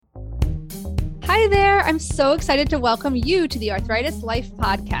Hi there. I'm so excited to welcome you to the Arthritis Life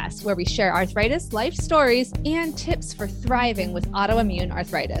podcast, where we share arthritis life stories and tips for thriving with autoimmune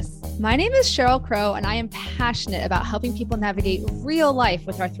arthritis. My name is Cheryl Crow, and I am passionate about helping people navigate real life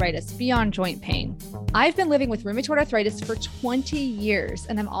with arthritis beyond joint pain. I've been living with rheumatoid arthritis for 20 years,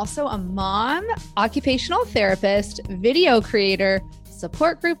 and I'm also a mom, occupational therapist, video creator,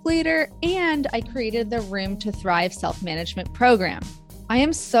 support group leader, and I created the Room to Thrive self-management program. I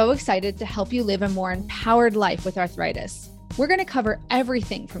am so excited to help you live a more empowered life with arthritis. We're going to cover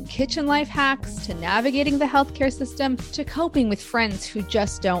everything from kitchen life hacks to navigating the healthcare system to coping with friends who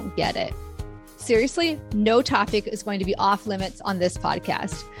just don't get it. Seriously, no topic is going to be off limits on this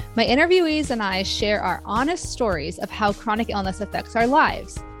podcast. My interviewees and I share our honest stories of how chronic illness affects our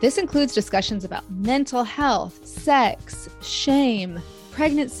lives. This includes discussions about mental health, sex, shame,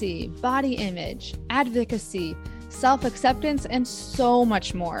 pregnancy, body image, advocacy, self-acceptance, and so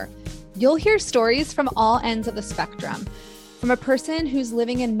much more. You'll hear stories from all ends of the spectrum, from a person who's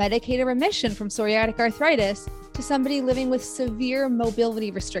living in medicated remission from psoriatic arthritis to somebody living with severe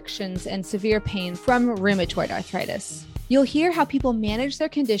mobility restrictions and severe pain from rheumatoid arthritis. You'll hear how people manage their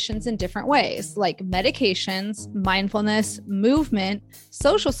conditions in different ways, like medications, mindfulness, movement,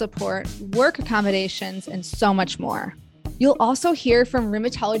 social support, work accommodations, and so much more. You'll also hear from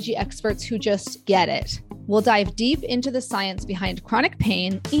rheumatology experts who just get it. We'll dive deep into the science behind chronic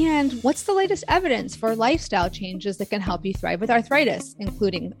pain and what's the latest evidence for lifestyle changes that can help you thrive with arthritis,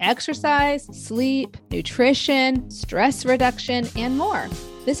 including exercise, sleep, nutrition, stress reduction, and more.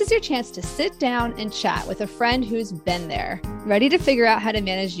 This is your chance to sit down and chat with a friend who's been there. Ready to figure out how to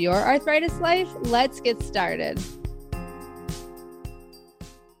manage your arthritis life? Let's get started.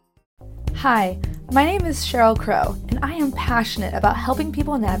 Hi, my name is Cheryl Crow, and I am passionate about helping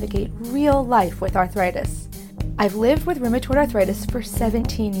people navigate real life with arthritis. I've lived with rheumatoid arthritis for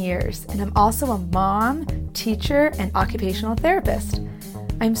 17 years, and I'm also a mom, teacher, and occupational therapist.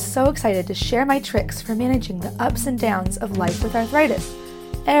 I'm so excited to share my tricks for managing the ups and downs of life with arthritis.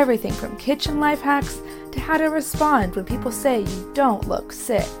 Everything from kitchen life hacks to how to respond when people say you don't look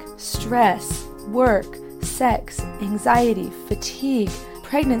sick, stress, work, sex, anxiety, fatigue,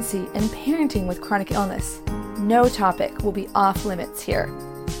 pregnancy, and parenting with chronic illness. No topic will be off limits here.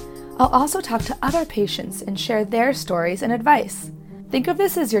 I'll also talk to other patients and share their stories and advice. Think of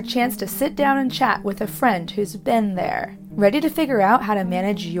this as your chance to sit down and chat with a friend who's been there. Ready to figure out how to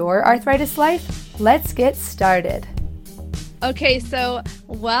manage your arthritis life? Let's get started. Okay, so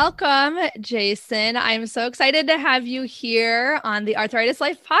welcome, Jason. I'm so excited to have you here on the Arthritis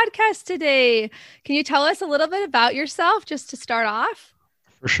Life podcast today. Can you tell us a little bit about yourself just to start off?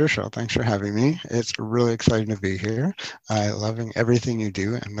 For sure, Cheryl. Thanks for having me. It's really exciting to be here. I'm loving everything you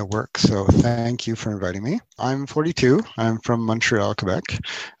do and the work, so thank you for inviting me. I'm 42. I'm from Montreal, Quebec.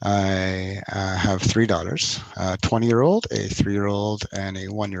 I have three daughters, a 20-year-old, a 3-year-old, and a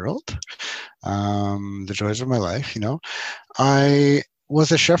 1-year-old. The joys of my life, you know. I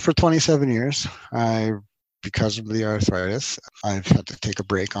was a chef for 27 years. Because of the arthritis, I've had to take a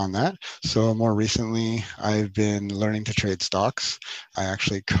break on that. So more recently, I've been learning to trade stocks. I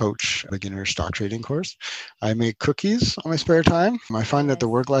actually coach a beginner stock trading course. I make cookies on my spare time. I find that the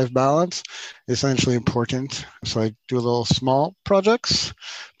work-life balance is essentially important. So I do little small projects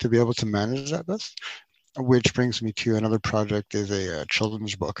to be able to manage that best. Which brings me to another project is a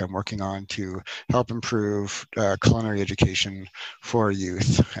children's book I'm working on to help improve culinary education for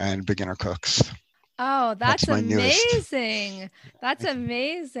youth and beginner cooks. Oh, that's amazing. That's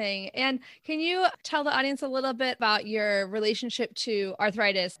amazing. And can you tell the audience a little bit about your relationship to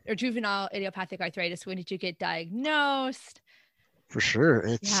arthritis or juvenile idiopathic arthritis? When did you get diagnosed? For sure.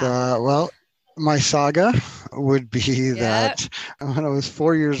 It's, my saga would be that when I was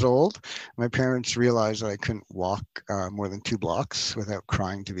 4 years old, my parents realized that I couldn't walk more than 2 blocks without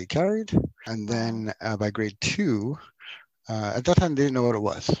crying to be carried. And then by grade 2, at that time, they didn't know what it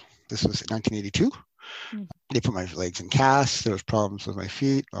was. This was 1982. They put my legs in casts. There was problems with my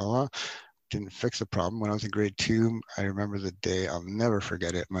feet. Didn't fix the problem. When I was in grade 2, I remember the day, I'll never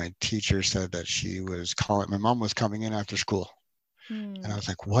forget it. My teacher said that my mom was coming in after school. And I was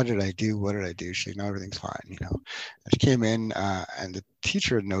like, what did I do? What did I do? She said, no, everything's fine, you know. And she came in and the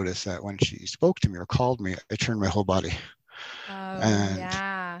teacher had noticed that when she spoke to me or called me, I turned my whole body.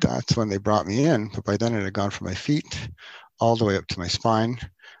 That's when they brought me in. But by then it had gone from my feet all the way up to my spine,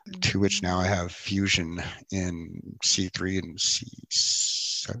 to which now I have fusion in C3 and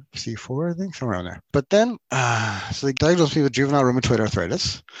C4, I think, somewhere around there. But then, so they diagnosed me with juvenile rheumatoid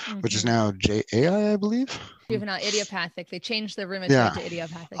arthritis, which is now JAI, I believe. Juvenile idiopathic. They changed the rheumatoid to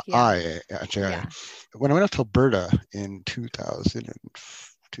idiopathic. JAI. When I went up to Alberta in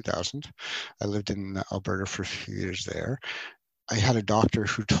 2004, 2000. I lived in Alberta for a few years there. I had a doctor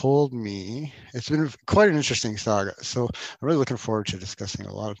who told me, it's been quite an interesting saga. So I'm really looking forward to discussing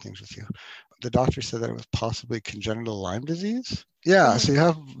a lot of things with you. The doctor said that it was possibly congenital Lyme disease. Yeah,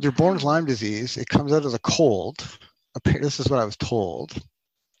 so you're born with Lyme disease. It comes out of the cold. This is what I was told.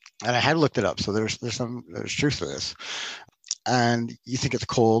 And I had looked it up. So there's truth to this. And you think it's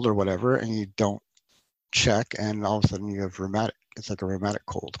cold or whatever, and you don't check, and all of a sudden you have rheumatic. It's like a rheumatic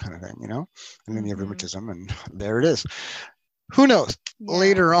cold kind of thing, and then you have rheumatism, and there it is. Who knows? Yeah.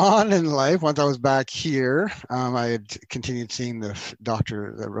 Later on in life, once I was back here, I had continued seeing the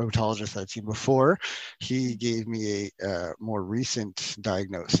doctor, the rheumatologist I'd seen before. He gave me a more recent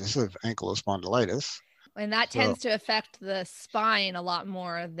diagnosis of ankylosing spondylitis. And that tends to affect the spine a lot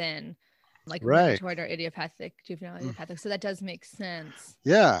more than like rheumatoid or idiopathic, juvenile idiopathic. So that does make sense.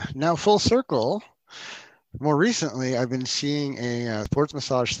 Yeah. Now, full circle. More recently, I've been seeing a sports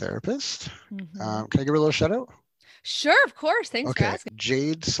massage therapist. Can I give her a little shout out? Sure, of course. Thanks for asking.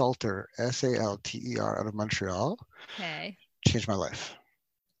 Jade Salter, Salter, out of Montreal. Okay. Changed my life.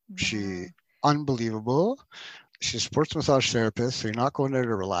 Wow. She unbelievable. She's a sports massage therapist, so you're not going there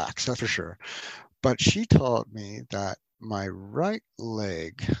to relax, that's for sure. But she taught me that my right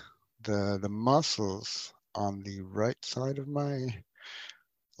leg, the muscles on the right side of my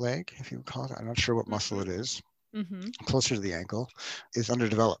leg, if you would call it, I'm not sure what muscle it is, closer to the ankle, is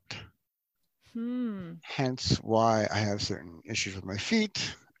underdeveloped. Hence why I have certain issues with my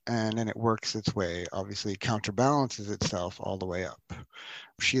feet, and then it works its way, obviously counterbalances itself all the way up.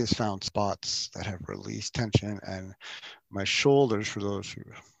 She has found spots that have released tension, and my shoulders, for those who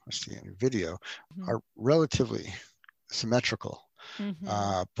see in the video, are relatively symmetrical.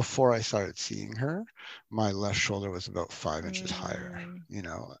 Before I started seeing her, my left shoulder was about 5 inches higher.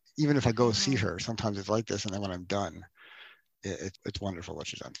 Even if I go see her, sometimes it's like this, and then when I'm done, it's wonderful what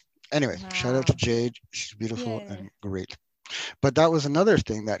she's done. Anyway, shout out to Jade. She's beautiful and great. But that was another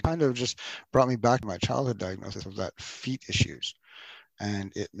thing that kind of just brought me back to my childhood diagnosis of that feet issues.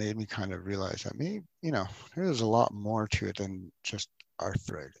 And it made me kind of realize that maybe, there's a lot more to it than just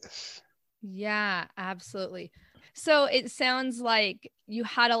arthritis. Yeah, absolutely. So it sounds like you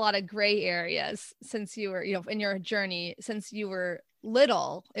had a lot of gray areas since you were, in your journey, since you were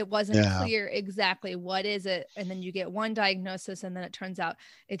little. It wasn't clear exactly what is it. And then you get one diagnosis and then it turns out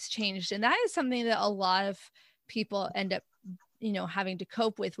it's changed. And that is something that a lot of people end up, having to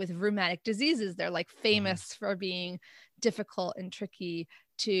cope with rheumatic diseases. They're like famous for being difficult and tricky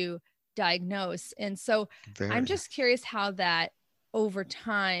to diagnose. And so I'm just curious how that over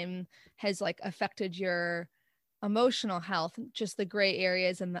time has like affected your emotional health, just the gray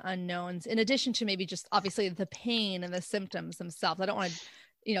areas and the unknowns, in addition to maybe just obviously the pain and the symptoms themselves. I don't want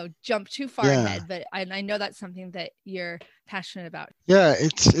to, jump too far ahead, but I know that's something that you're passionate about. Yeah,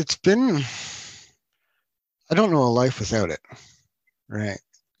 it's been, I don't know a life without it, right?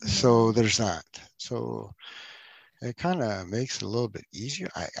 So there's that. So it kind of makes it a little bit easier,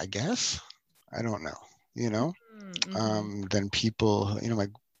 I guess. I don't know, than people, my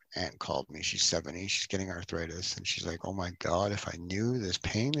aunt called me. She's 70. She's getting arthritis. And she's like, oh my God, if I knew this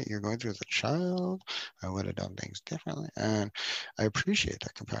pain that you're going through as a child, I would have done things differently. And I appreciate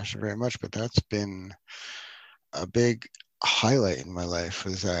that compassion very much. But that's been a big highlight in my life,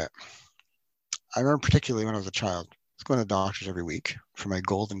 was that I remember particularly when I was a child, I was going to doctors every week for my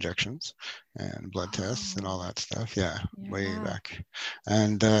gold injections and blood tests and all that stuff. Yeah, way back.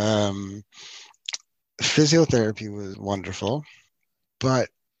 And physiotherapy was wonderful. But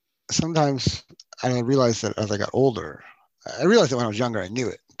sometimes I realized that as I got older, I realized that when I was younger, I knew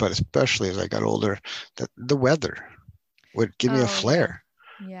it, but especially as I got older, that the weather would give me a flare,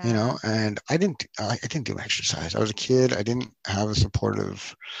 and I didn't do exercise. I was a kid. I didn't have a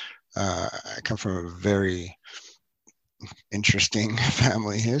supportive, I come from a very interesting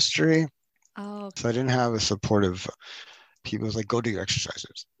family history. So I didn't have a supportive people. It was like, go do your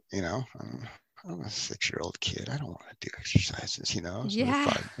exercises, I'm a 6-year-old kid. I don't want to do exercises,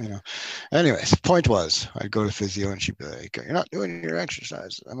 So Anyways, point was, I'd go to physio and she'd be like, you're not doing your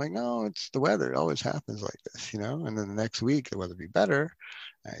exercises. I'm like, no, it's the weather. It always happens like this, And then the next week, the weather would be better.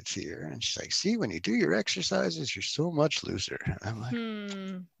 I'd see her and she's like, see, when you do your exercises, you're so much looser. And I'm like,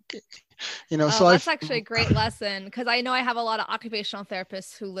 okay. So that's actually a great lesson, because I know I have a lot of occupational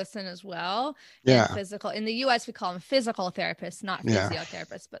therapists who listen as well. Yeah. And physical, in the US, we call them physical therapists, not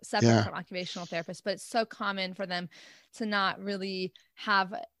physiotherapists, but separate from occupational therapists. But it's so common for them to not really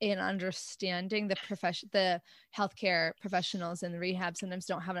have an understanding. The healthcare professionals in the rehab sometimes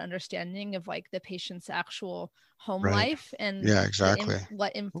don't have an understanding of like the patient's actual home life and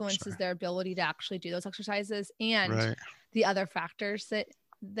what influences their ability to actually do those exercises and the other factors that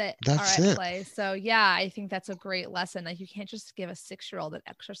that are That's at it. play. So yeah, I think that's a great lesson. Like you can't just give a 6-year-old an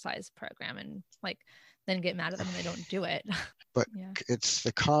exercise program and like then get mad at them when they don't do it. But Yeah. it's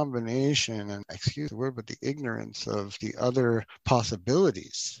the combination, and excuse the word, but the ignorance of the other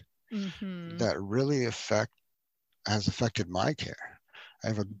possibilities Mm-hmm. that really has affected my care. I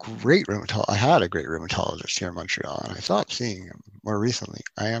have a great I had a great rheumatologist here in Montreal, and I stopped seeing him more recently.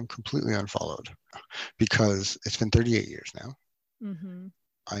 I am completely unfollowed because it's been 38 years now. Mm-hmm.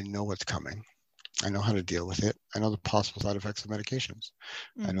 I know what's coming. I know how to deal with it. I know the possible side effects of medications.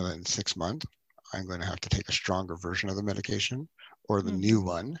 I know that in 6 months, I'm going to have to take a stronger version of the medication or the new Mm-hmm.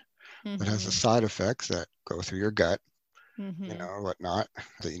 one that has the Mm-hmm. side effects that go through your gut, Mm-hmm. or whatnot,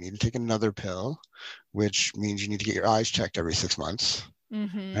 that you need to take another pill, which means you need to get your eyes checked every 6 months.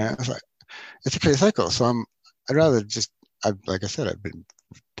 Mm-hmm. And it's a crazy cycle. So I'd rather just, like I said, I've been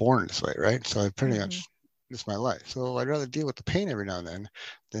born this way, right? So I pretty Mm-hmm. much, it's my life. So I'd rather deal with the pain every now and then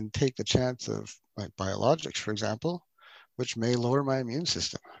than take the chance of like biologics, for example, which may lower my immune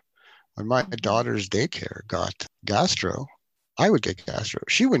system. When my Mm-hmm. daughter's daycare got gastro, I would get gastro.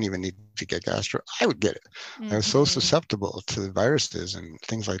 She wouldn't even need to get gastro. I would get it. I was so Mm-hmm. susceptible to viruses and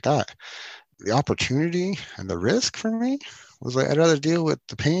things like that. The opportunity and the risk for me was like, I'd rather deal with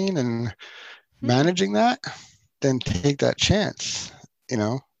the pain and Hmm. managing that than take that chance, you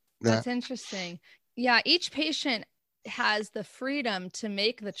know, that, That's interesting. Yeah, each patient has the freedom to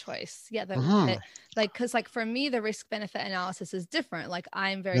make the choice. Yeah, mhm, that like because like for me, the risk benefit analysis is different. Like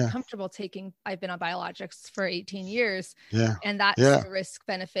I'm very yeah, comfortable I've been on biologics for 18 years, yeah, and that's yeah, the risk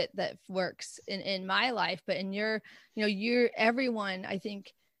benefit that works in my life. But in your, you're everyone, I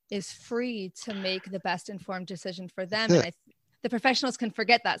think, is free to make the best informed decision for that's them. And it. the professionals can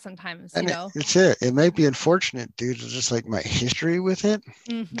forget that sometimes, And it's it. It might be unfortunate due to just like my history with it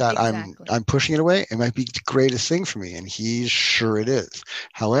that Exactly. I'm pushing it away. It might be the greatest thing for me, and he's sure it is.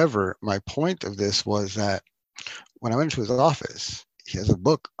 However, my point of this was that when I went to his office, he has a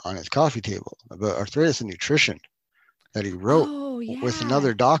book on his coffee table about arthritis and nutrition that he wrote Oh, with yeah.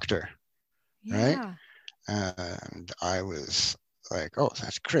 another doctor, right? Yeah. And I was like, oh,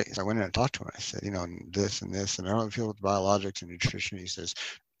 that's great. So I went in and talked to him. I said, this and this, and I don't feel with biologics and nutrition. He says,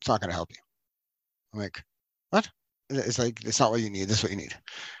 it's not going to help you. I'm like, what? It's like, it's not what you need. This is what you need.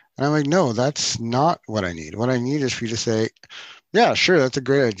 And I'm like, no, that's not what I need. What I need is for you to say, yeah, sure, that's a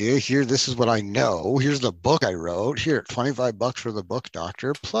great idea. Here, this is what I know. Here's the book I wrote. Here, $25 for the book,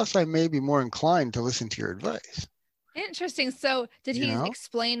 doctor. Plus, I may be more inclined to listen to your advice. Interesting. So, did You he know,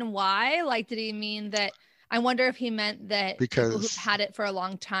 explain why? Like, did he mean that? I wonder if he meant that people who've because had it for a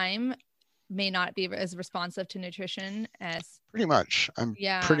long time may not be as responsive to nutrition as, I'm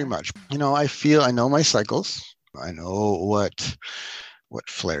pretty yeah. much, I know my cycles. I know what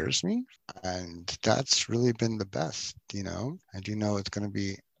flares me, and that's really been the best. I do know it's going to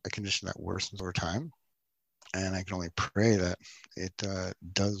be a condition that worsens over time, and I can only pray that it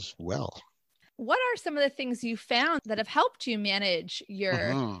does well. What are some of the things you found that have helped you manage your,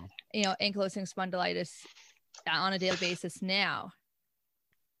 Mm-hmm. ankylosing spondylitis on a daily basis now?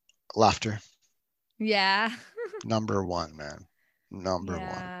 Laughter, Yeah. number one, man. Number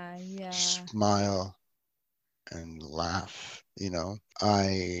one. Yeah. Yeah. Smile and laugh.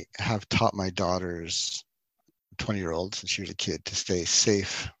 I have taught my daughters, 20-year-old since she was a kid, to stay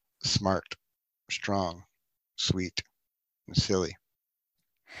safe, smart, strong, sweet, and silly.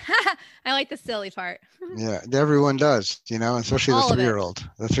 I like the silly part. Yeah, everyone does, especially the All of it. three-year-old.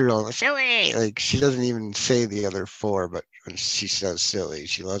 The three-year-old, silly. Like she doesn't even say the other four, but when she says silly,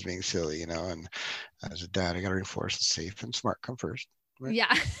 she loves being silly, And as a dad, I got to reinforce safe and smart come first, right?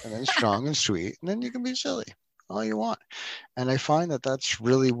 Yeah. And then strong and sweet, and then you can be silly all you want. And I find that that's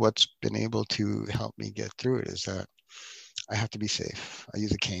really what's been able to help me get through it is that I have to be safe. I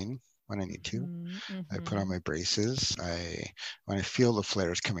use a cane when I need to. I put on Mm-hmm. my braces. When I feel the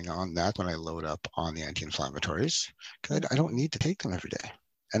flares coming on, that's when I load up on the anti-inflammatories because I don't Mm-hmm. need to take them every day,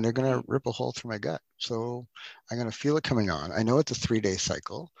 and they're going to Right. rip a hole through my gut. So I'm going to feel it coming on. I know it's a 3-day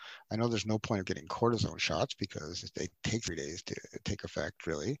cycle. I know there's no point of getting cortisone shots because they take 3 days to take effect,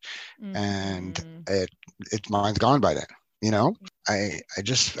 really, and Mm-hmm. mine's gone by then. I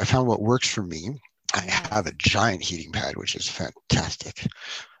found what works for me. I have a Yes. giant heating pad, which is fantastic.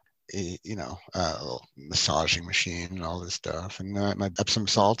 A little massaging machine and all this stuff, and my Epsom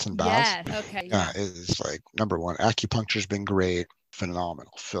salts and baths. Yes. Okay. Yeah, Yeah. it is like number one. Acupuncture's been great,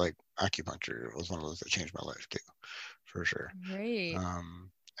 phenomenal. I feel like acupuncture was one of those that changed my life too, for sure. Great.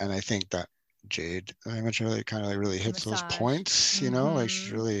 And I think that Jade, I mentioned earlier, kind of like really The hits those massage. points, like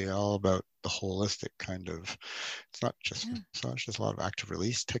she's really all about the holistic kind of, it's not just massage, there's a lot of active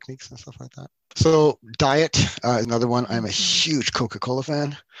release techniques and stuff like that. So diet is another one. I'm a huge Coca-Cola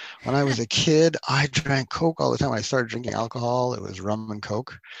fan. When I was a kid, I drank Coke all the time. When I started drinking alcohol, it was rum and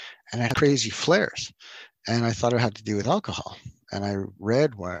Coke, and I had crazy flares. And I thought it had to do with alcohol. And I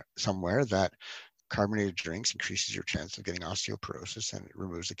read somewhere that carbonated drinks increases your chance of getting osteoporosis and it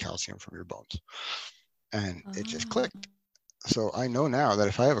removes the calcium from your bones. And it just clicked. So I know now that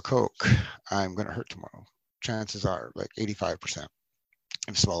if I have a Coke, I'm going to hurt tomorrow. Chances are like 85%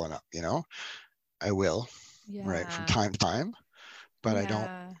 I'm swelling up, I will, right, from time to time, but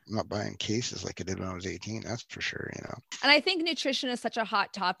I'm not buying cases like I did when I was 18. That's for sure, And I think nutrition is such a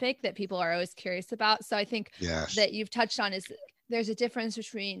hot topic that people are always curious about. So I think that you've touched on is there's a difference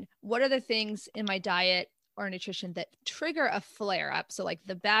between what are the things in my diet or nutrition that trigger a flare up. So like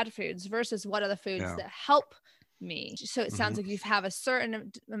the bad foods versus what are the foods that help me. So it sounds like you have a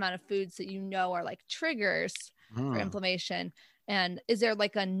certain amount of foods that are like triggers for inflammation. And is there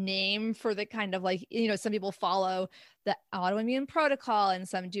like a name for the kind of like, some people follow the autoimmune protocol and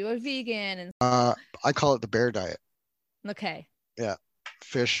some do a vegan and I call it the bear diet. Okay. Yeah.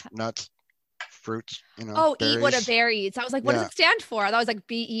 Fish, nuts, fruits, Oh, berries. eat what a bear eats. I was like, what does it stand for? I thought it was like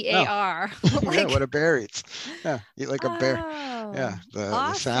BEAR. Yeah, what a bear eats. Yeah, eat like a bear. Yeah,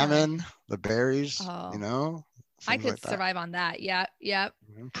 the salmon, the berries, I could survive on that. Yeah, yeah.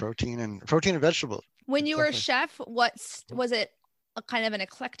 Protein and vegetables. When you were a chef, was it a kind of an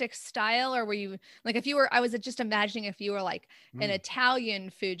eclectic style, or were you like I was just imagining if you were like an Italian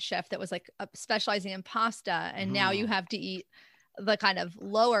food chef that was like specializing in pasta and now you have to eat the kind of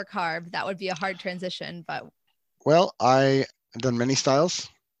lower carb, that would be a hard transition. But I've done many styles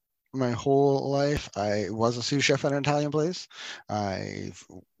my whole life. I was a sous chef at an Italian place. I've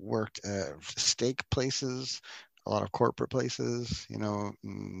worked at steak places, a lot of corporate places,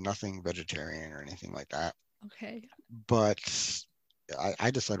 nothing vegetarian or anything like that. Okay. But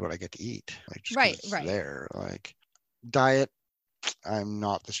I decide what I get to eat. Like just right. There, like diet, I'm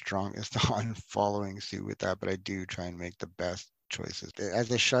not the strongest on following suit with that, but I do try and make the best choices.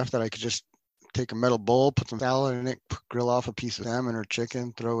 As a chef, that I could just take a metal bowl, put some salad in it, grill off a piece of salmon or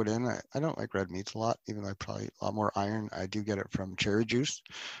chicken, throw it in. I don't like red meats a lot, even though I probably a lot more iron. I do get it from cherry juice.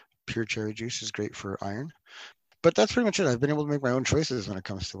 Pure cherry juice is great for iron. But that's pretty much it. I've been able to make my own choices when it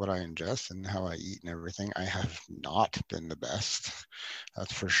comes to what I ingest and how I eat and everything. I have not been the best.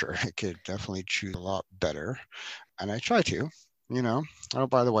 That's for sure. I could definitely choose a lot better. And I try to, I don't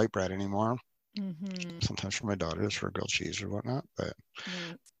buy the white bread anymore. Sometimes for my daughters for grilled cheese or whatnot. But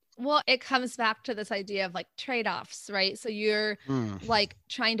well, it comes back to this idea of like trade-offs, right? So you're like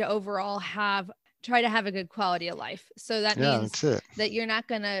trying to try to have a good quality of life. So that means that you're not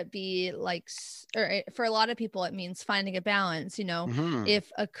going to be like, or for a lot of people, it means finding a balance, if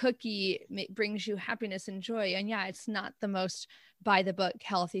a cookie brings you happiness and joy, and it's not the most by the book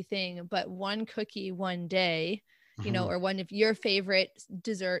healthy thing, but one cookie one day, or one of your favorite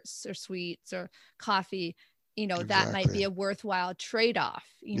desserts or sweets or coffee, that might be a worthwhile trade-off.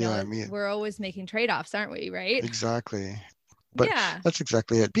 We're always making trade-offs, aren't we? Right? Exactly. But that's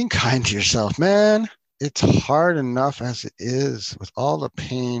exactly it. Being kind to yourself, man. It's hard enough as it is with all the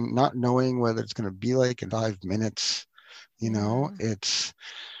pain, not knowing whether it's going to be like in 5 minutes.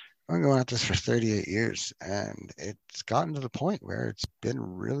 I'm going at this for 38 years and it's gotten to the point where it's been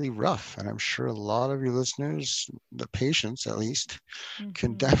really rough. And I'm sure a lot of your listeners, the patients at least,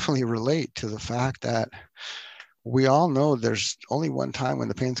 can definitely relate to the fact that we all know there's only one time when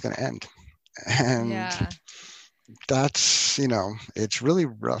the pain's going to end. And that's, it's really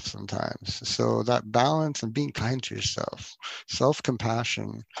rough sometimes. So that balance and being kind to yourself,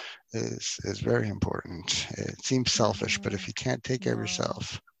 self-compassion is very important. It seems selfish, but if you can't take care of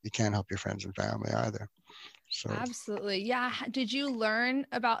yourself, you can't help your friends and family either. So absolutely. Yeah. Did you learn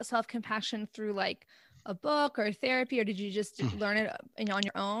about self-compassion through like a book or therapy, or did you just learn it on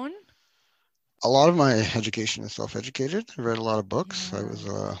your own? A lot of my education is self-educated. I read a lot of books. I was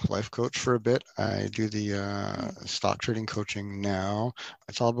a life coach for a bit. I do the stock trading coaching now.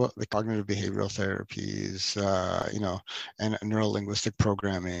 It's all about the cognitive behavioral therapies, and neuro-linguistic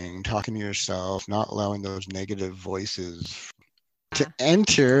programming, talking to yourself, not allowing those negative voices to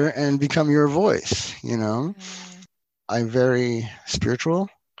enter and become your voice. I'm very spiritual.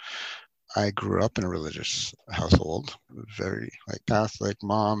 I grew up in a religious household, very like Catholic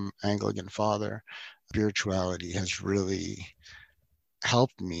mom, Anglican father. Spirituality has really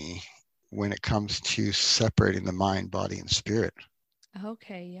helped me when it comes to separating the mind, body, and spirit.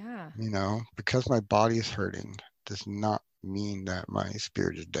 Okay, yeah. Because my body is hurting does not mean that my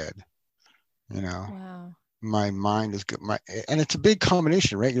spirit is dead. you know. Wow. My mind is good. And it's a big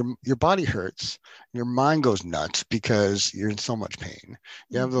combination, right? Your body hurts, your mind goes nuts because you're in so much pain.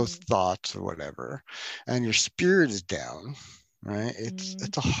 You have those Mm-hmm. thoughts or whatever, and your spirit is down, right?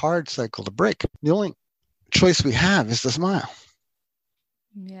 It's a hard cycle to break. The only choice we have is to smile.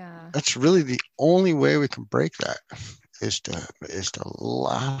 Yeah. That's really the only way we can break that, is to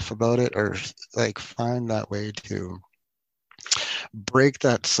laugh about it, or like find that way to break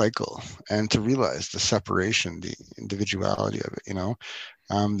that cycle and to realize the separation, the individuality of it.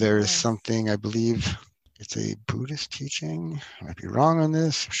 There is Yes. something, I believe it's a Buddhist teaching. I might be wrong on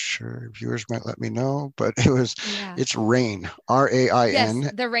this. I'm sure viewers might let me know, but Yeah. it's RAIN, RAIN.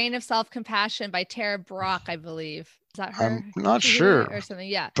 Yes, The Reign of Self-Compassion by Tara Brach, I believe. Is that I'm her? not She who did it sure, or something?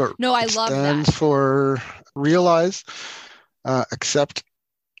 Yeah. but No, I it love that. stands for realize, accept,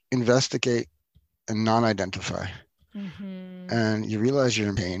 investigate, and non-identify. Mm-hmm. And you realize you're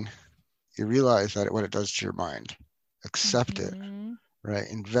in pain. You realize that what it does to your mind. Accept it, Mm-hmm. right?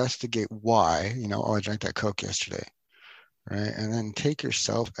 Investigate why, oh, I drank that Coke yesterday, right? And then take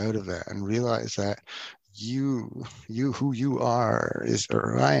yourself out of that and realize that who you are is,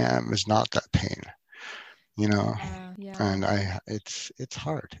 or who I am, is not that pain, you know? Yeah. And it's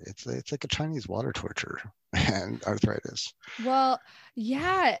hard. It's like a Chinese water torture and arthritis. Well,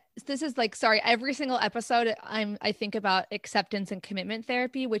 yeah, this is like, sorry, every single episode I think about acceptance and commitment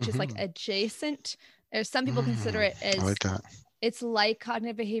therapy, which is like Mm-hmm. adjacent, or some people consider it I as, like that. it's like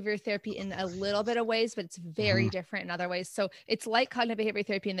cognitive behavior therapy in a little bit of ways, but it's very Mm-hmm. different in other ways. So it's like cognitive behavior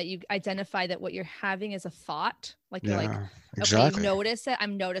therapy in that you identify that what you're having is a thought. Like you're like, Yeah, okay, you exactly. notice it.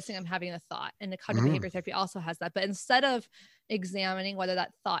 I'm noticing I'm having a thought. And the cognitive Mm-hmm. behavior therapy also has that. But instead of examining whether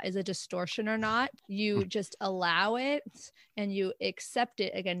that thought is a distortion or not, you just allow it and you accept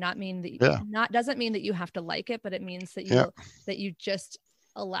it. Again, Yeah, not doesn't mean that you have to like it, but it means that yeah, you just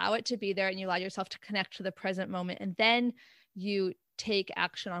allow it to be there and you allow yourself to connect to the present moment. And then you take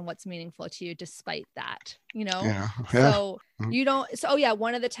action on what's meaningful to you despite that, yeah. so Mm-hmm. you don't, so yeah,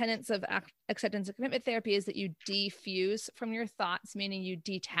 one of the tenets of acceptance and commitment therapy is that you defuse from your thoughts, meaning you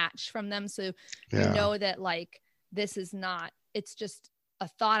detach from them. So you Yeah, know that like, this is not, it's just a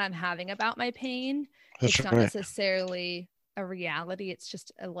thought I'm having about my pain. that's It's not right. necessarily a reality. It's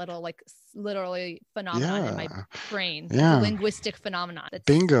just a little like literally phenomenon in my Yeah, brain, like a yeah. linguistic phenomenon. That's,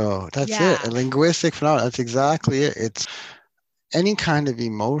 Bingo. That's it. A yeah. linguistic phenomenon. That's exactly it. It's any kind of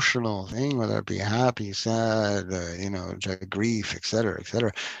emotional thing, whether it be happy, sad, grief, et cetera, et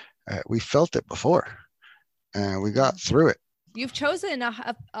cetera. We felt it before, and we Yeah. got through it. You've chosen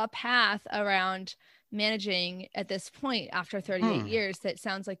a path around managing at this point after 38 years that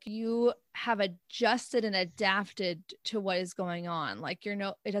sounds like you have adjusted and adapted to what is going on. Like it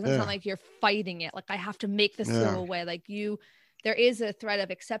doesn't sound Yeah, like you're fighting it. Like I have to make this go yeah. away. Like there is a thread of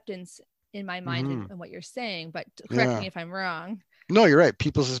acceptance in my mind Mm-hmm. and what you're saying, but correct Yeah. me if I'm wrong. No, you're right.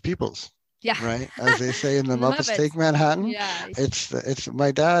 People's is people's, Yeah. right? As they say in the The Muppets Muppets. Take Manhattan. Yeah. It's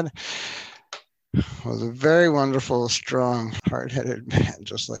my dad was a very wonderful, strong, hard-headed man,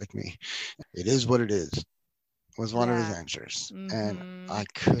 just like me. It is what it is, was one of his Yeah. answers. And Mm-hmm. I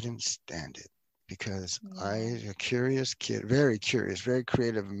couldn't stand it because Yeah. a curious kid, very curious, very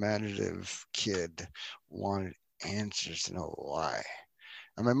creative, imaginative kid, wanted answers to know why.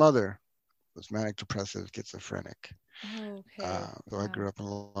 And my mother was manic depressive, schizophrenic. Okay. So I grew Wow. up in a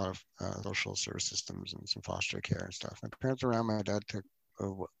lot of social service systems and some foster care and stuff. My parents were around. My dad took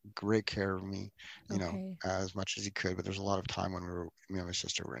great care of me, Okay. as much as he could. But there's a lot of time when me and my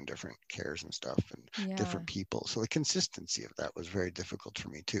sister were in different cares and stuff and Yeah. different people. So the consistency of that was very difficult for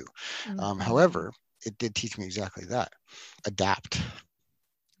me too. Mm-hmm. However, it did teach me exactly that: adapt.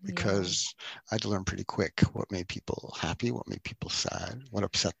 Yeah. Because I had to learn pretty quick what made people happy, what made people sad, what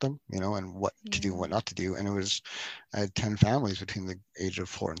upset them, and what to do and Yeah. what not to do. And I had 10 families between the age of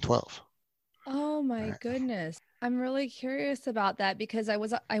 4 and 12. Oh my Right. goodness. I'm really curious about that because I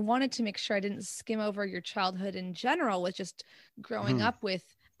wanted to make sure I didn't skim over your childhood in general with just growing Mm-hmm. up with,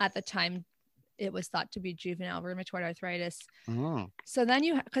 at the time it was thought to be juvenile rheumatoid arthritis. Mm-hmm. So then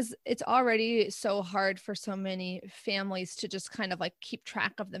because it's already so hard for so many families to just kind of like keep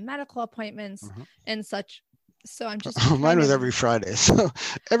track of the medical appointments Mm-hmm. and such. So I'm just Mine kind was of, every Friday. So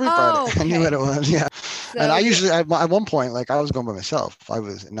every Friday oh, I knew what okay. it was. Yeah. And So I you're, usually, at one point, like I was going by myself. I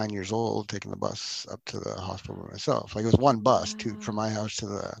was 9 years old, taking the bus up to the hospital by myself. Like it was one bus from wow. my house to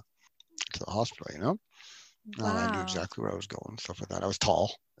the hospital. And I knew Wow. exactly where I was going, stuff like that. I was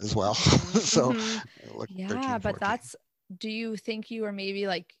tall as well. So Mm-hmm. I looked Yeah, 13, but 14. do you think you were maybe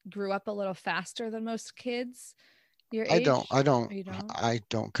like grew up a little faster than most kids your I don't, age? I don't, Or you don't? I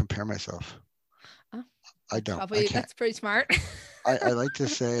don't compare myself. Oh, I don't. I can't. That's pretty smart. I like to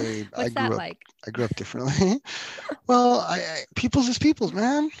say What's that like? I grew up differently. Well, people's is people's,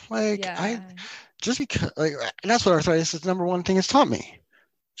 man. Like Yeah. just because like that's what arthritis is number one thing it's taught me.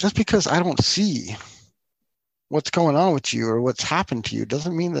 Just because I don't see what's going on with you or what's happened to you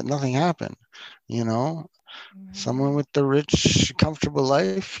doesn't mean that nothing happened. You know, someone with the rich, comfortable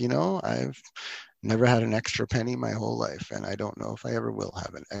life, I've never had an extra penny my whole life, and I don't know if I ever will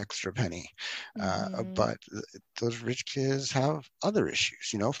have an extra penny. But those rich kids have other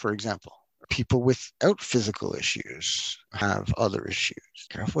issues, for example. People without physical issues have other issues.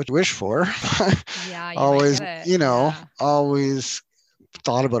 Careful what you wish for. Yeah, always, might get it. always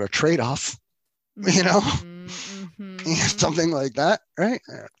thought about a trade-off, something like that, right?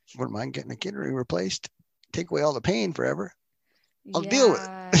 Wouldn't mind getting a kidney replaced. Take away all the pain forever. I'll deal with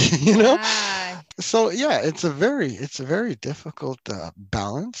it, So yeah, it's a very difficult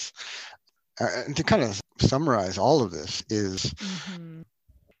balance. And to kind of summarize all of this is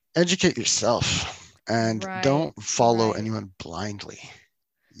educate yourself and don't follow anyone blindly.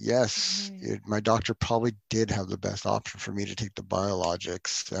 Yes, my doctor probably did have the best option for me to take the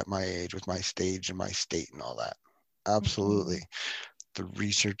biologics at my age with my stage and my state and all that. Absolutely. The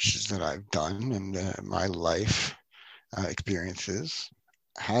research that I've done and my life experiences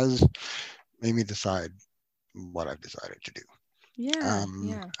has made me decide what I've decided to do.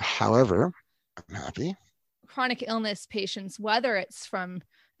 However, I'm happy. Chronic illness patients, whether it's from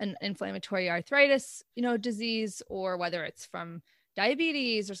an inflammatory arthritis, disease, or whether it's from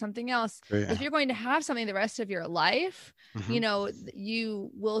diabetes or something else, if you're going to have something the rest of your life,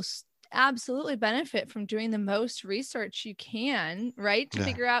 you will absolutely benefit from doing the most research you can, right? To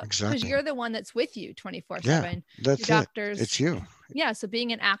figure out, because you're the one that's with you 24/7. That's your doctors, it's you. Yeah. So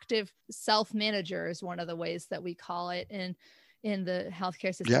being an active self-manager is one of the ways that we call it in the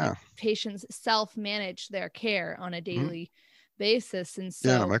healthcare system. Yeah. Patients self-manage their care on a daily basis. And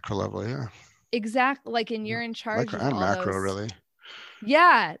so on a micro level, exactly. Like, and you're in charge of all macro, those. really.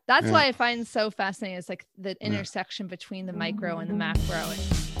 Yeah. That's why I find so fascinating. It's like the intersection between the micro and the macro.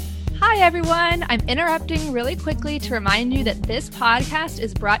 Hi, everyone. I'm interrupting really quickly to remind you that this podcast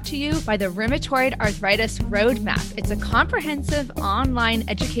is brought to you by the Rheumatoid Arthritis Roadmap. It's a comprehensive online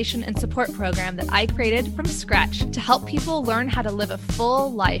education and support program that I created from scratch to help people learn how to live a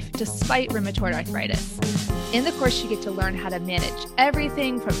full life despite rheumatoid arthritis. In the course, you get to learn how to manage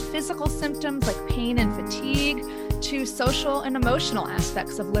everything from physical symptoms like pain and fatigue to social and emotional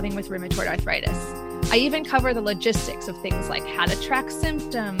aspects of living with rheumatoid arthritis. I even cover the logistics of things like how to track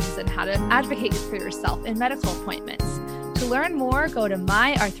symptoms and how to advocate for yourself in medical appointments. To learn more, go to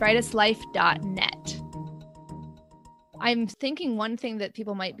myarthritislife.net. I'm thinking one thing that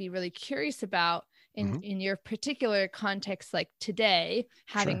people might be really curious about in your particular context, like today,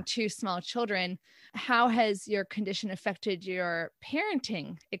 having two small children, how has your condition affected your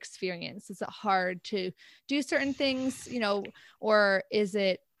parenting experience? Is it hard to do certain things, or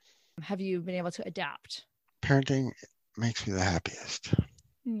have you been able to adapt? Parenting makes me the happiest.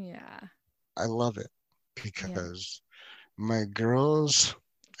 Yeah. I love it because my girls,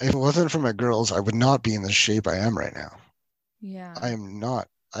 if it wasn't for my girls, I would not be in the shape I am right now. Yeah. I am not.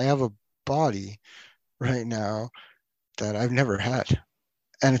 I have a body right now that I've never had.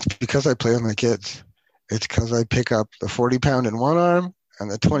 And it's because I play with my kids. It's because I pick up the 40-pound in one arm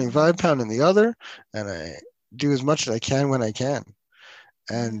and the 25-pound in the other, and I do as much as I can when I can.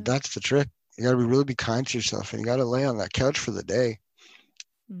 And that's the trick. You got to really be kind to yourself, and you got to lay on that couch for the day.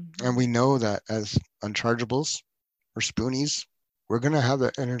 And we know that as unchargeables or spoonies, we're going to have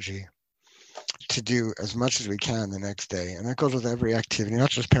that energy to do as much as we can the next day. And that goes with every activity, not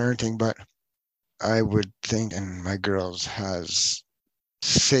just parenting, but I would think, and my girls has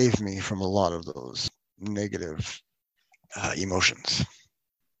saved me from a lot of those negative emotions.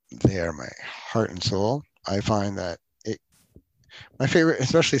 They are my heart and soul. I find that my favorite,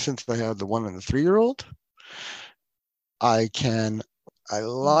 especially since I have the 1 and the 3-year-old, I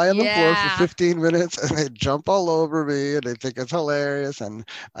lie on the floor for 15 minutes and they jump all over me and they think it's hilarious. And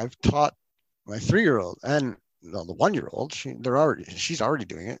I've taught my 3-year-old and the 1-year-old, she's already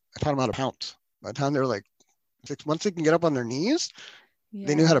doing it. I taught them how to pounce. By the time they're like 6 months, they can get up on their knees.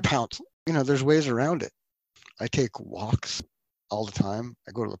 They knew how to pounce. There's ways around it. I take walks all the time.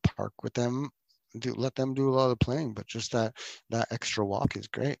 I go to the park with them, let them do a lot of the playing, but just that extra walk is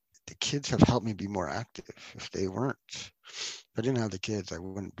great. The kids have helped me be more active. If I didn't have the kids, I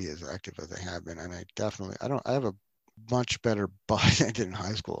wouldn't be as active as I have been. And I have a much better body than I did in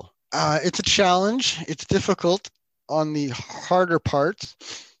high school. It's a challenge. It's difficult. On the harder parts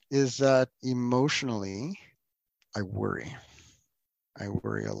is that emotionally, I worry. I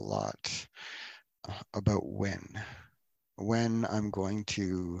worry a lot. about when I'm going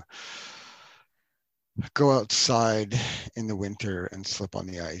to go outside in the winter and slip on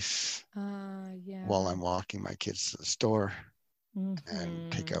the ice while Yeah. I'm walking my kids to the store and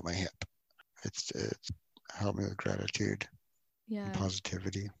take Mm-hmm. out my hip. It's helped me with gratitude and Yeah.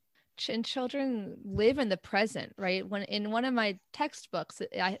 positivity. And children live in the present, right? When in one of my textbooks,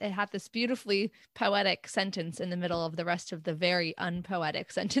 it had this beautifully poetic sentence in the middle of the rest of the very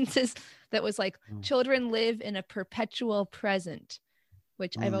unpoetic sentences that was like, Mm, children live in a perpetual present,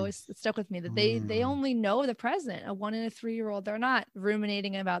 which I've mm, always stuck with me, that they mm, only know the present. A 1 and a 3-year-old, they're not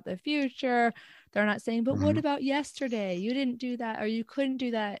ruminating about the future. They're not saying, but what mm, about yesterday? You didn't do that, or you couldn't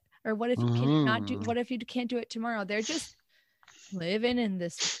do that, or what if you can not do, mm. what if you can't do it tomorrow? They're just living in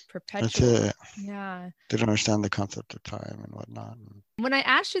this That's perpetual. it. Yeah. They don't understand the concept of time and whatnot. When I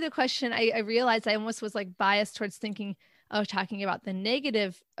asked you the question, I realized I almost was like biased towards thinking, oh, talking about the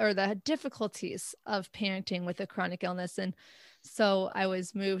negative or the difficulties of parenting with a chronic illness. And so I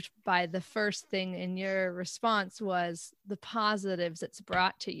was moved by the first thing in your response was the positives it's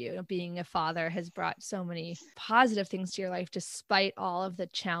brought to you. Being a father has brought so many positive things to your life, despite all of the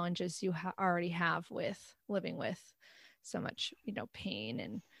challenges you already have with living with so much, pain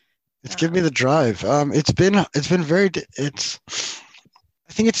and It's given me um, the drive. It's been very. It's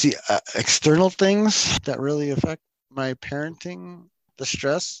I think it's the external things that really affect my parenting, the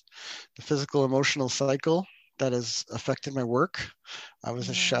stress, the physical, emotional cycle that has affected my work. I was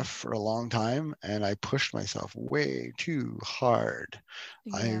a yeah, chef for a long time and I pushed myself way too hard.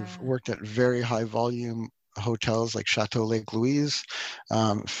 I've yeah. worked at very high volume hotels like Chateau Lake Louise,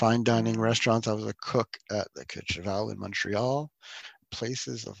 fine dining Wow. restaurants. I was a cook at the Cheval in Montreal,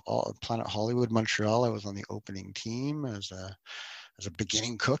 places of all Planet Hollywood, Montreal. I was on the opening team as a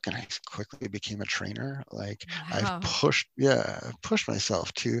beginning cook, and I quickly became a trainer. Like Wow. I've pushed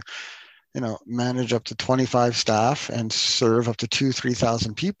myself to, manage up to 25 staff and serve up to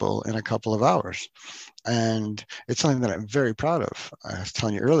 3,000 people in a couple of hours. And it's something that I'm very proud of. I was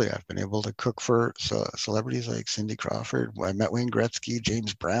telling you earlier, I've been able to cook for celebrities like Cindy Crawford. I met Wayne Gretzky,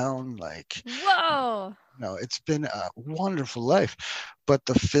 James Brown, like, Whoa. it's been a wonderful life, but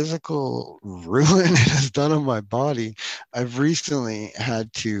the physical ruin it has done on my body, I've recently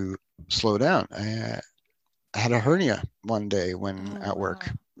had to slow down. I had a hernia one day when Oh, at work.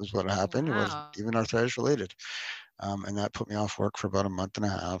 wow. Was what happened. It wasn't Wow. even arthritis related, and that put me off work for about a month and a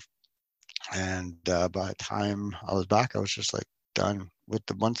half. And by the time I was back, I was just like done with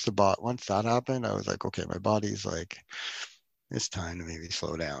the once that happened, I was like, okay, my body's like, it's time to maybe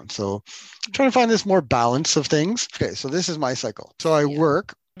slow down. So trying to find this more balance of things. Okay, so this is my cycle. So I Yeah.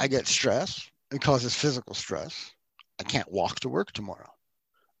 work, I get stress, it causes physical stress. I can't walk to work tomorrow.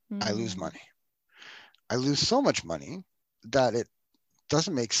 I lose Mm. money. I lose so much money that it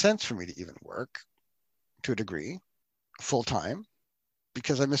doesn't make sense for me to even work to a degree full time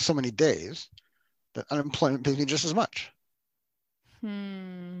because I miss so many days that unemployment pays me just as much.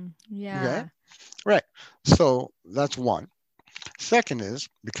 Okay, Yeah. right. So that's one. Second is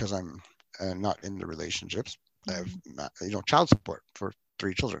because I'm not in the relationships, I have Mm. child support for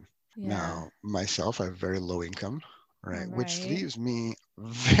 3 children. Yeah. Now myself, I have very low income, All right, which right. leaves me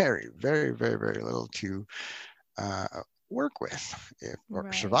very, very, very, very little to uh, work with or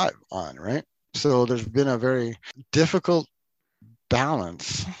Right. survive on, right? So there's been a very difficult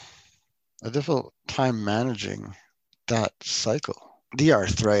balance, a difficult time managing that cycle. The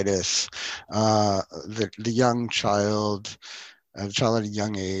arthritis, the young child, a child at a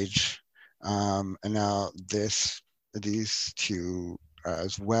young age, and now these two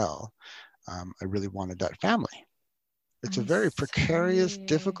as well. I really wanted that family. It's a I very precarious, see.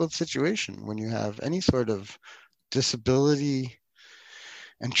 difficult situation when you have any sort of disability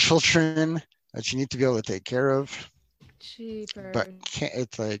and children that you need to be able to take care of. But Cheaper.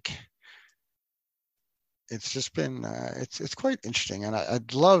 it's like it's just been it's quite interesting, and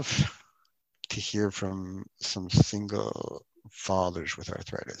I'd love to hear from some single fathers with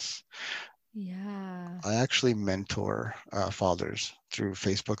arthritis. Yeah. I actually mentor fathers through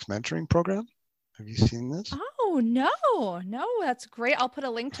Facebook's mentoring program. Have you seen this? Oh, no. No, that's great. I'll put a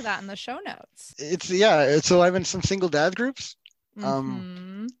link to that in the show notes. So I'm in some single dad groups. Um,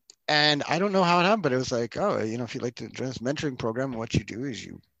 Mm-hmm. and I don't know how it happened, but it was like, oh, if you'd like to join this mentoring program, what you do is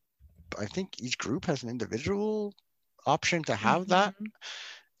I think each group has an individual option to have that. Mm-hmm.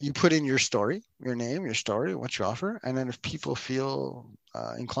 You put in your story, your name, your story, what you offer. And then if people feel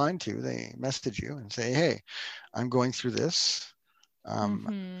inclined to, they message you and say, hey, I'm going through this. Um,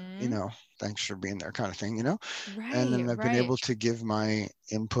 you Mm-hmm. know, thanks for being there kind of thing, And Right, then I've been right. able to give my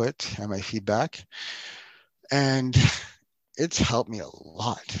input and my feedback. And it's helped me a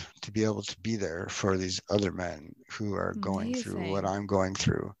lot to be able to be there for these other men who are going through what Amazing. I'm going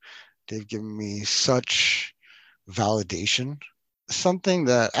through. They've given me such validation. Something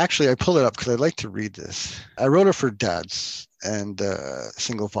that actually I pulled it up because I'd like to read this. I wrote it for dads and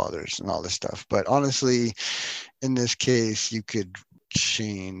single fathers and all this stuff. But honestly, in this case, you could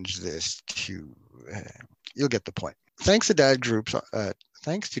change this to, you'll get the point. Thanks to dad groups, on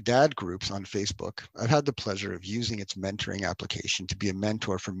Facebook, I've had the pleasure of using its mentoring application to be a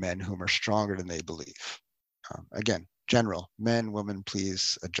mentor for men whom are stronger than they believe. Again, general, men, women,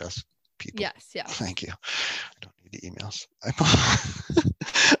 please adjust people. Yes, yes. Thank you. I don't need the emails.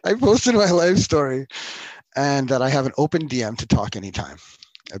 I posted my life story and that I have an open DM to talk anytime.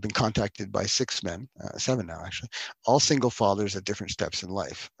 I've been contacted by 6 men, 7 now actually, all single fathers at different steps in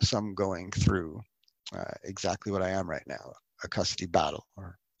life, some going through exactly what I am right now, a custody battle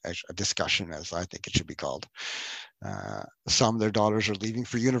or a discussion, as I think it should be called. Some, their daughters are leaving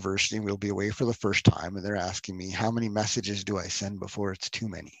for university and will be away for the first time, and they're asking me, how many messages do I send before it's too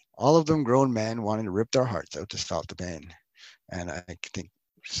many? All of them grown men wanting to rip their hearts out to stop the pain. And I think,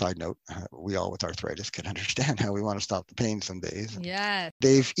 side note, we all with arthritis can understand how we want to stop the pain some days. Yes.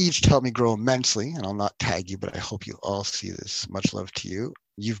 They've each helped me grow immensely, and I'll not tag you, but I hope you all see this. Much love to you.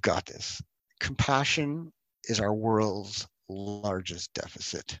 You've got this. Compassion is our world's largest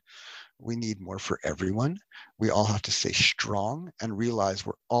deficit. We need more for everyone. We all have to stay strong and realize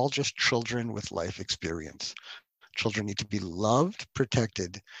we're all just children with life experience. Children need to be loved,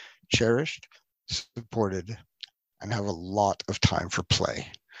 protected, cherished, supported, and have a lot of time for play.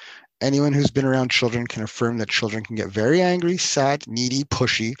 Anyone who's been around children can affirm that children can get very angry, sad, needy,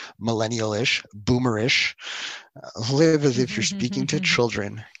 pushy, millennial-ish, boomerish. Live as if you're speaking to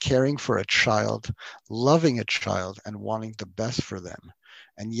children, caring for a child, loving a child, and wanting the best for them.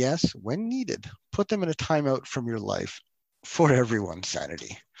 And yes, when needed, put them in a timeout from your life for everyone's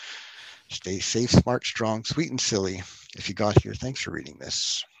sanity. Stay safe, smart, strong, sweet, and silly. If you got here, thanks for reading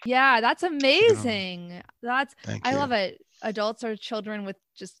this. Yeah, that's amazing. I love it. Adults are children with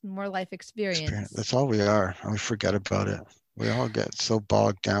just more life experience. That's all we are, and we forget about it. We all get so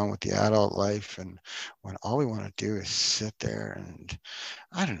bogged down with the adult life, and when all we want to do is sit there and,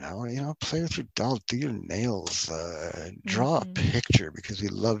 I don't know, play with your doll, do your nails, draw a picture because we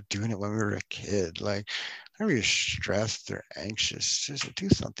loved doing it when we were a kid. Like, whenever you're stressed or anxious, just do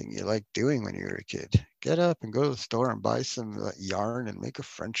something you like doing when you were a kid. Get up and go to the store and buy some yarn and make a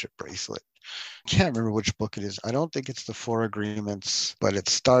friendship bracelet. Can't remember which book it is. I don't think it's the 4 Agreements, but it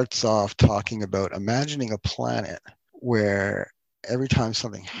starts off talking about imagining a planet where every time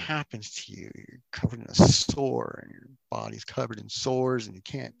something happens to you, you're covered in a sore and your body's covered in sores and you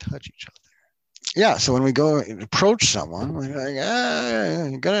can't touch each other. Yeah, so when we go and approach someone, we're like,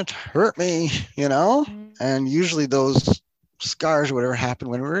 you're going to hurt me, And usually those scars or whatever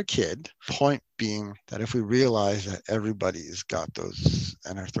happened when we were a kid. Point being that if we realize that everybody's got those,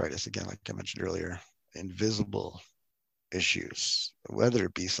 and arthritis, again, like I mentioned earlier, invisible issues, whether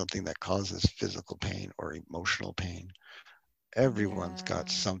it be something that causes physical pain or emotional pain, everyone's got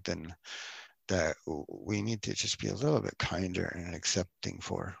something that we need to just be a little bit kinder and accepting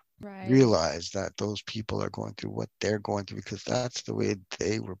for. Right. Realize that those people are going through what they're going through because that's the way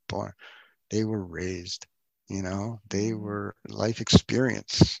they were born. They were raised, they were life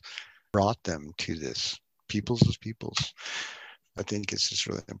experience brought them to this. Peoples is peoples. I think it's just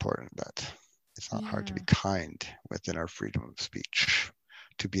really important that it's not hard to be kind within our freedom of speech,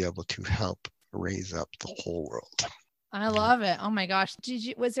 to be able to help raise up the whole world. I love it. Oh my gosh.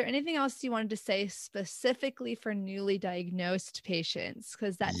 Was there anything else you wanted to say specifically for newly diagnosed patients?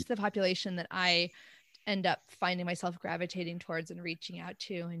 Because that's the population that I end up finding myself gravitating towards and reaching out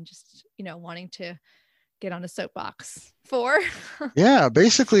to and just, wanting to get on a soapbox for. Yeah,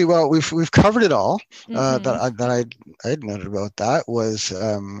 basically, well, we've covered it all. That I had noted about that was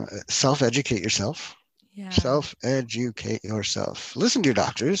self-educate yourself. Yeah. Self-educate yourself. Listen to your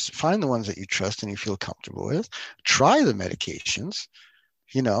doctors. Find the ones that you trust and you feel comfortable with. Try the medications.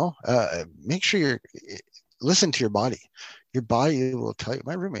 Make sure you listen to your body. Your body will tell you.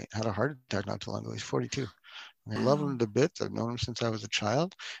 My roommate had a heart attack not too long ago. He's 42. I love him to bits. I've known him since I was a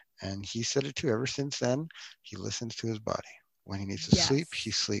child. And he said it too. Ever since then, he listens to his body. When he needs to sleep,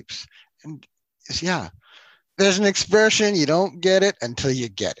 he sleeps. And there's an expression, you don't get it until you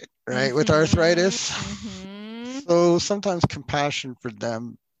get it, right? With arthritis. So sometimes compassion for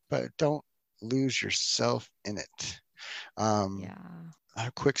them, but don't lose yourself in it.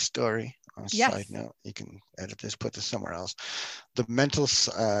 A quick story on a side note. You can edit this, put this somewhere else. The mental,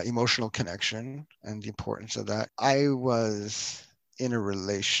 emotional connection and the importance of that. I was in a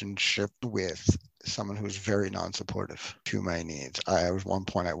relationship with someone who was very non-supportive to my needs. I was one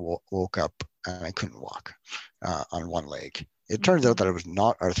point I woke up and I couldn't walk on one leg. It turns out that it was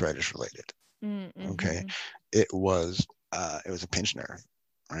not arthritis related. Okay, it was a pinched nerve,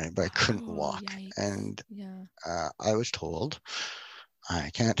 right? But I couldn't walk, and I was told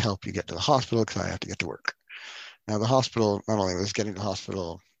I can't help you get to the hospital because I have to get to work. Now the hospital, not only was getting to the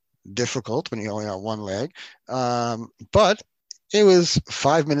hospital difficult when you only got one leg, but it was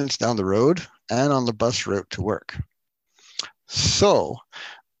 5 minutes down the road and on the bus route to work. So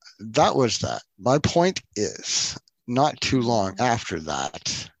that was that. My point is, not too long after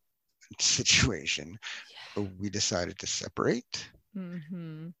that situation, we decided to separate.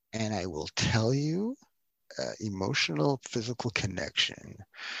 And I will tell you, emotional, physical connection.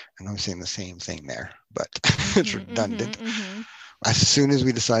 And I'm saying the same thing there, but it's redundant. As soon as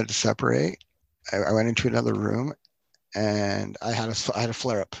we decided to separate, I went into another room and I had a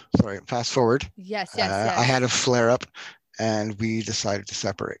flare up. Sorry, fast forward. Yes. I had a flare up and we decided to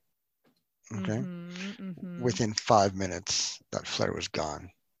separate. Okay. Within 5 minutes, that flare was gone.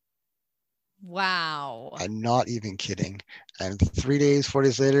 Wow. I'm not even kidding. And 3 days, 4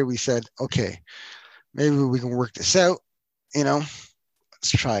 days later, we said, okay, maybe we can work this out. Let's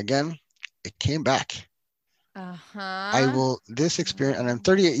try again. It came back. This experience, and I'm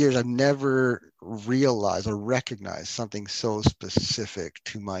 38 years, I've never realized or recognized something so specific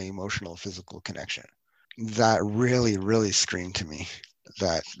to my emotional, physical connection. That really, really screamed to me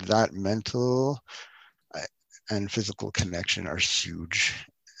that mental and physical connection are huge,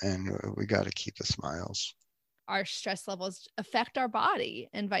 and we got to keep the smiles. Our stress levels affect our body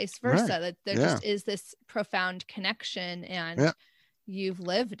and vice versa. Right. That there just is this profound connection, and you've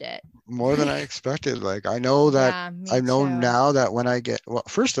lived it more than I expected. Like I know that I know now that when I get, well,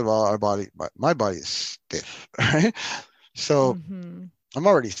 first of all, my body is stiff, right? So I'm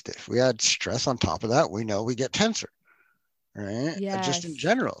already stiff. We add stress on top of that. We know we get tenser, right? Just in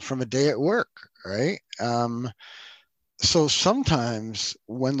general from a day at work, right? So sometimes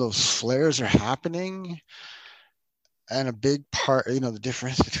when those flares are happening, and a big part, the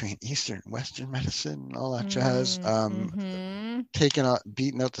difference between Eastern and Western medicine and all that jazz,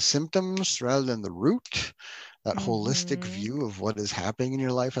 beating out the symptoms rather than the root, that holistic view of what is happening in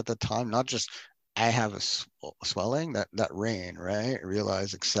your life at the time, not just I have a swelling, that rain, right?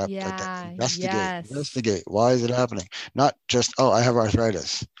 Realize, accept, investigate. Why is it happening? Not just, I have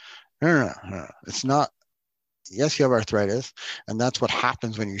arthritis. No. It's not. Yes, you have arthritis, and that's what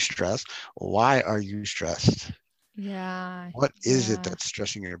happens when you stress. Why are you stressed? What is it that's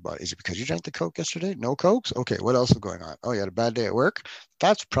stressing your body? Is it because you drank the Coke yesterday? No Cokes? Okay, what else is going on? Oh, you had a bad day at work?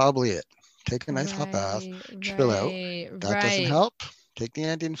 That's probably it. Take a nice hot bath, chill out. That doesn't help. Take the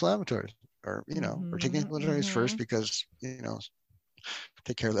anti-inflammatories, or take the anti-inflammatories first because,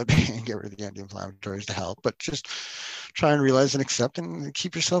 take care of that pain, get rid of the anti-inflammatories to help. But just try and realize and accept and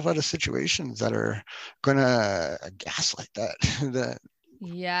keep yourself out of situations that are going to gaslight that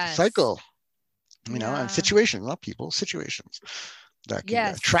cycle. And situations, not people, situations that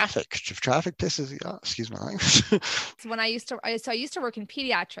can traffic. If traffic pisses you off, excuse my language. So I used to work in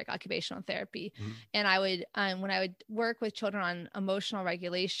pediatric occupational therapy, and I would, when I would work with children on emotional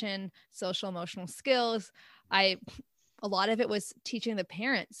regulation, social emotional skills, a lot of it was teaching the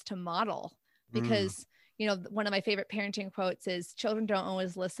parents to model, because one of my favorite parenting quotes is, children don't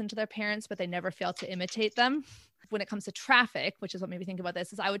always listen to their parents, but they never fail to imitate them. When it comes to traffic, which is what made me think about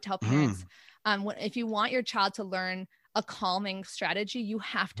this, is I would tell parents, if you want your child to learn a calming strategy, you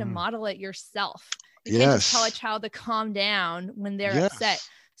have to model it yourself. You can't just tell a child to calm down when they're upset.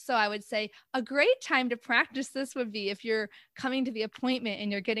 So I would say a great time to practice this would be if you're coming to the appointment and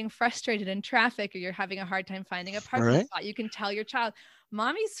you're getting frustrated in traffic, or you're having a hard time finding a parking spot. You can tell your child,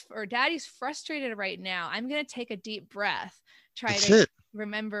 mommy's or daddy's frustrated right now. I'm going to take a deep breath.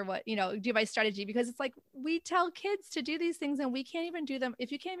 Remember what, do my strategy, because it's like, we tell kids to do these things and we can't even do them.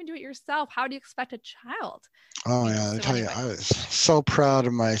 If you can't even do it yourself, how do you expect a child? I tell you, I was so proud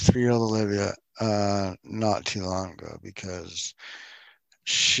of my 3-year-old Olivia not too long ago, because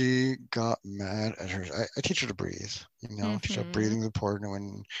she got mad at her. I teach her to breathe, teach her breathing is important.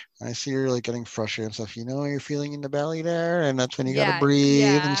 When I see her like getting frustrated and stuff, you're feeling in the belly there, and that's when you got to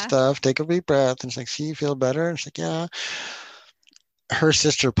breathe and stuff. Take a deep breath. And it's like, see, you feel better? And it's like, yeah. Her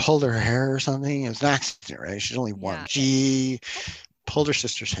sister pulled her hair or something. It was an accident, right? She's only one. She pulled her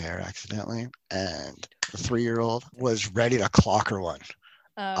sister's hair accidentally, and the 3-year-old was ready to clock her one.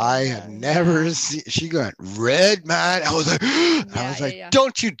 I have never seen. She got red, mad. I was like,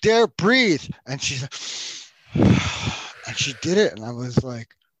 don't you dare breathe! And she's like, and she did it, and I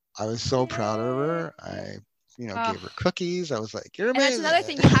was so proud of her. Oh. gave her cookies. I was like, you're And that's amazing. another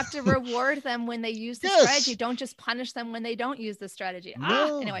thing. You have to reward them when they use the Yes. strategy. Don't just punish them when they don't use the strategy.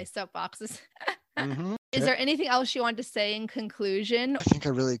 No. Anyway, soapboxes. Mm-hmm. Is there anything else you want to say in conclusion? I think I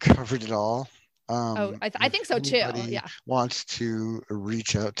really covered it all. I think so too. Yeah. Wants to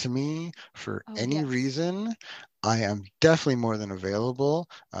reach out to me for any yes. reason, I am definitely more than available.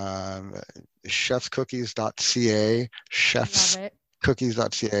 Chefscookies.ca,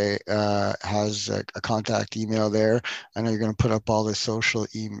 chefscookies.ca has a contact email there. I know you're going to put up all the social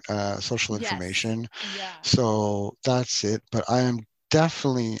information. Yeah. So that's it. But I'm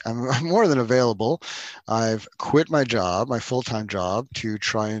more than available. I've quit my job, my full-time job, to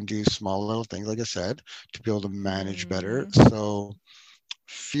try and do small little things, like I said, to be able to manage better. So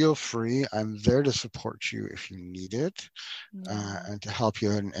feel free. I'm there to support you if you need it, and to help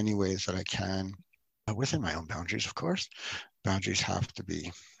you in any ways that I can, within my own boundaries, of course. Boundaries have to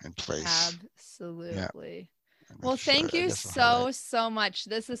be in place. Absolutely. Yeah. Well, thank you so much.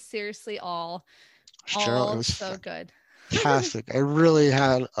 This is seriously all. Cheryl, it was so good. Fantastic. I really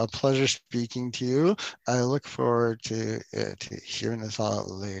had a pleasure speaking to you. I look forward to hearing this all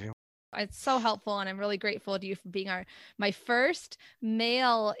later. It's so helpful, and I'm really grateful to you for being my first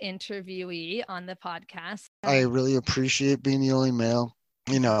male interviewee on the podcast. I really appreciate being the only male,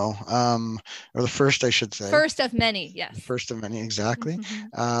 or the first, I should say. First of many, yes. First of many, exactly.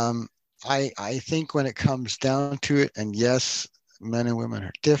 I think when it comes down to it, and yes, men and women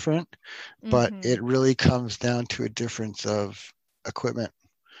are different, but it really comes down to a difference of equipment.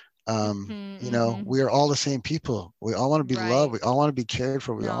 We are all the same people. We all want to be loved. We all want to be cared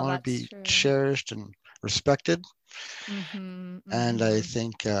for. We all want to be cherished and respected. And I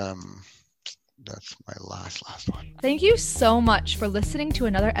think that's my last one. Thank you so much for listening to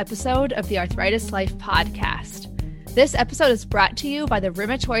another episode of the Arthritis Life podcast. This episode is brought to you by the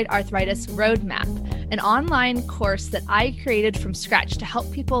Rheumatoid Arthritis Roadmap, an online course that I created from scratch to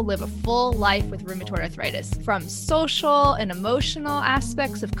help people live a full life with rheumatoid arthritis, from social and emotional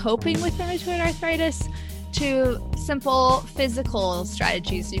aspects of coping with rheumatoid arthritis to simple physical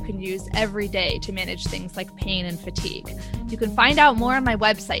strategies you can use every day to manage things like pain and fatigue. You can find out more on my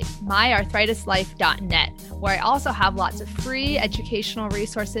website, myarthritislife.net, where I also have lots of free educational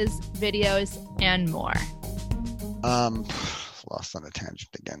resources, videos, and more. Lost on a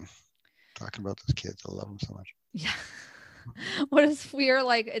tangent again. Talking about those kids, I love them so much. Yeah. What if we are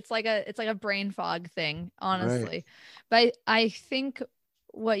like, it's like a brain fog thing, honestly. Right. But I think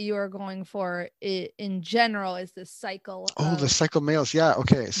what you are going for in general is the cycle. The cycle males. Yeah.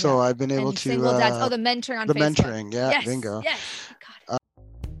 Okay. So I've been able to. The mentoring on Facebook. Mentoring. Yeah. Yes, bingo. Yes.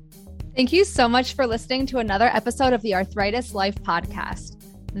 Thank you so much for listening to another episode of the Arthritis Life podcast.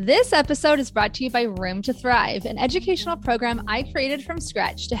 This episode is brought to you by Room to Thrive, an educational program I created from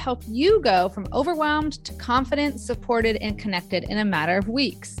scratch to help you go from overwhelmed to confident, supported, and connected in a matter of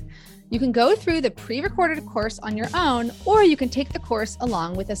weeks. You can go through the pre-recorded course on your own, or you can take the course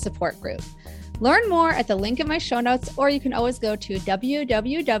along with a support group. Learn more at the link in my show notes, or you can always go to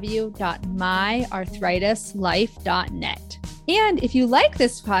www.myarthritislife.net. And if you like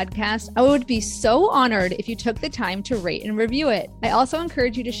this podcast, I would be so honored if you took the time to rate and review it. I also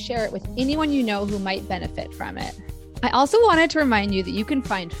encourage you to share it with anyone you know who might benefit from it. I also wanted to remind you that you can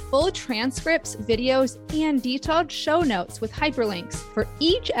find full transcripts, videos, and detailed show notes with hyperlinks for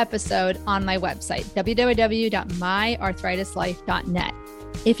each episode on my website, www.myarthritislife.net.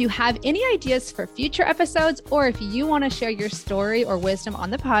 If you have any ideas for future episodes, or if you want to share your story or wisdom on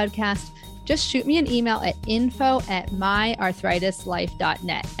the podcast, just shoot me an email at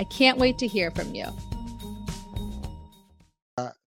info@myarthritislife.net. I can't wait to hear from you.